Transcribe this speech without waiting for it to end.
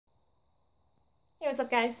what's up,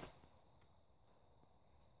 guys?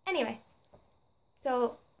 Anyway,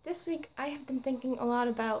 so this week I have been thinking a lot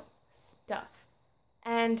about stuff.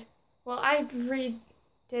 And, well, I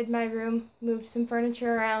redid my room, moved some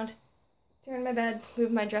furniture around, turned my bed,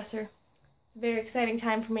 moved my dresser. It's a very exciting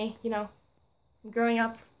time for me, growing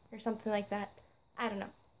up or something like that. I don't know.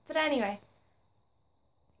 But anyway,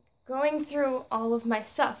 going through all of my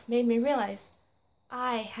stuff made me realize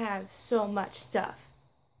I have so much stuff.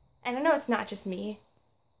 And I know it's not just me.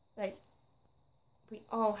 We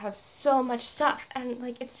all have so much stuff.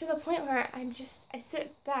 And, it's to the point where I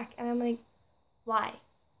sit back and I'm like, why?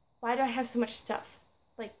 Why do I have so much stuff?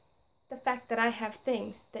 The fact that I have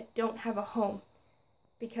things that don't have a home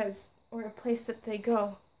or a place that they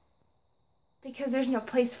go, because there's no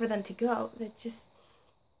place for them to go.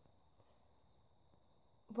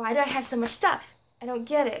 Why do I have so much stuff? I don't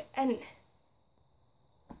get it. And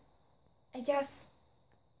I guess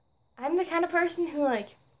I'm the kind of person who, I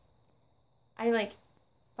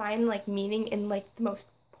find, meaning in, the most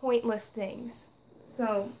pointless things.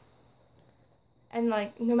 So, and,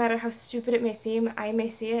 no matter how stupid it may seem, I may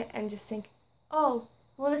see it and just think, oh,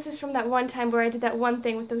 well, this is from that one time where I did that one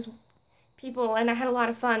thing with those people and I had a lot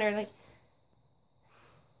of fun, or,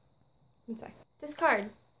 one sec. This card,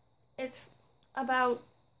 it's about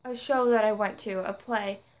a show that I went to, a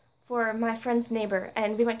play, for my friend's neighbor,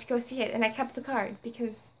 and we went to go see it, and I kept the card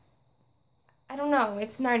because, I don't know,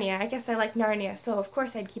 it's Narnia. I guess I like Narnia, so of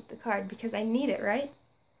course I'd keep the card because I need it, right?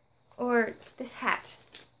 Or this hat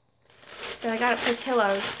that I got at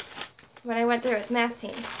Portillo's when I went there with math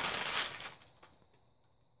team.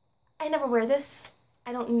 I never wear this.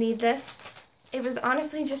 I don't need this. It was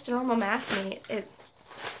honestly just a normal math meet.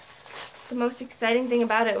 The most exciting thing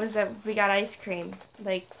about it was that we got ice cream.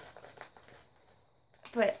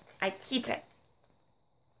 But I keep it.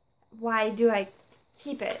 Why do I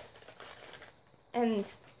keep it? And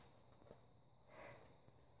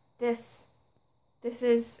this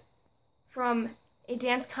is from a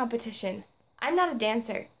dance competition. I'm not a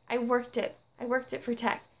dancer. I worked it for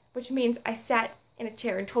tech, which means I sat in a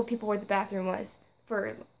chair and told people where the bathroom was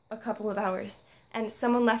for a couple of hours. And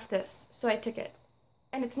someone left this, so I took it.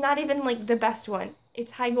 And it's not even, the best one.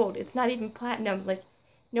 It's high gold. It's not even platinum.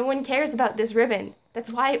 No one cares about this ribbon. That's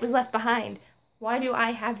why it was left behind. Why do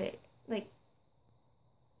I have it?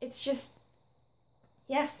 It's just,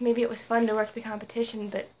 yes, maybe it was fun to work the competition,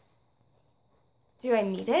 but do I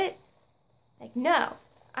need it? No.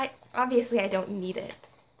 Obviously I don't need it.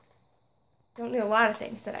 Don't need a lot of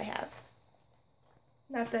things that I have.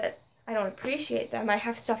 Not that I don't appreciate them. I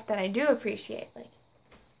have stuff that I do appreciate.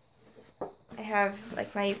 I have,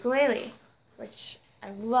 my ukulele, which I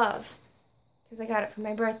love, because I got it for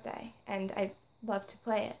my birthday, and I love to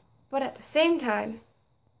play it. But at the same time,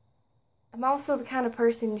 I'm also the kind of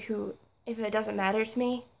person who, if it doesn't matter to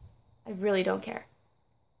me, I really don't care.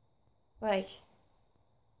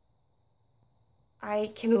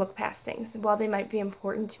 I can look past things. While they might be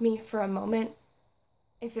important to me for a moment,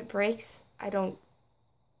 if it breaks,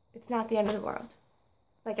 it's not the end of the world.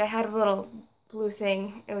 I had a little blue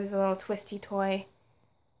thing. It was a little twisty toy,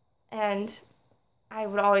 and I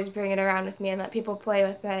would always bring it around with me and let people play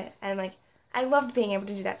with it, and I loved being able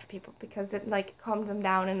to do that for people because it calmed them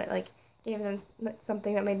down and it gave them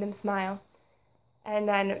something that made them smile. And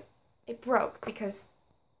then it broke because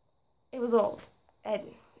it was old. It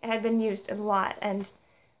had been used a lot, and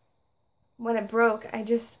when it broke,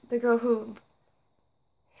 the girl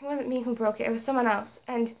it wasn't me who broke it, it was someone else,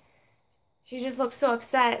 and she just looked so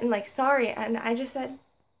upset and sorry, and I just said,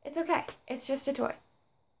 it's okay, it's just a toy,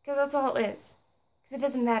 because that's all it is, because it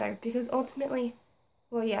doesn't matter, because ultimately,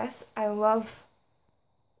 well, yes, I love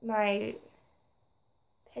my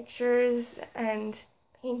pictures and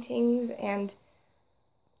paintings and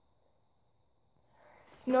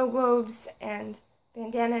snow globes and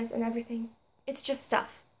bandanas and everything. It's just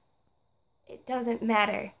stuff. It doesn't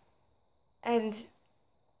matter. And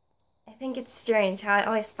I think it's strange how I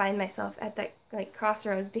always find myself at that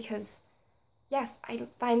crossroads, because yes, I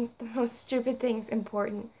find the most stupid things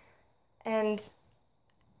important, and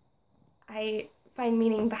I find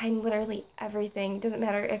meaning behind literally everything. It doesn't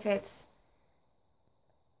matter if it's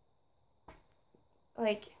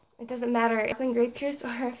it doesn't matter if it's grape juice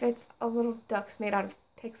or if it's a little ducks made out of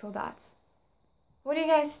pixel dots. What do you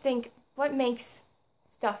guys think? What makes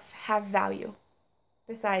stuff have value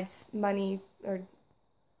besides money or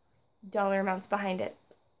dollar amounts behind it?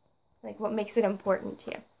 What makes it important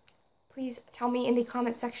to you? Please tell me in the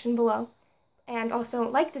comment section below. And also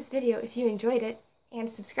like this video if you enjoyed it, and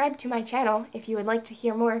subscribe to my channel if you would like to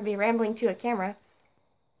hear more of me rambling to a camera.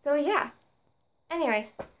 So yeah. Anyways,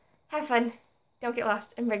 have fun, don't get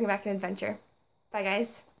lost, and bring back an adventure. Bye,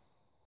 guys.